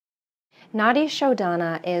Nadi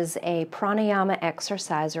Shodhana is a pranayama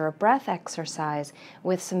exercise or a breath exercise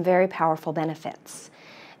with some very powerful benefits.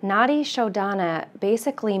 Nadi Shodhana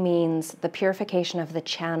basically means the purification of the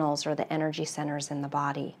channels or the energy centers in the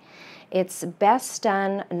body. It's best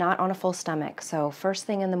done not on a full stomach, so first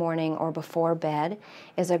thing in the morning or before bed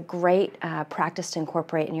is a great practice to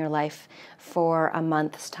incorporate in your life for a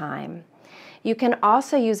month's time. You can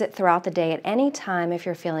also use it throughout the day at any time if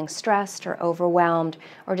you're feeling stressed or overwhelmed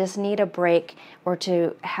or just need a break or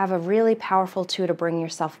to have a really powerful tool to bring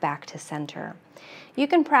yourself back to center. You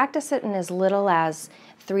can practice it in as little as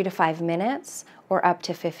 3 to 5 minutes or up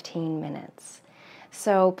to 15 minutes.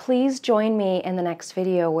 So please join me in the next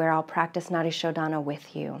video where I'll practice Nadi Shodhana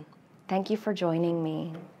with you. Thank you for joining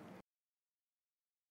me.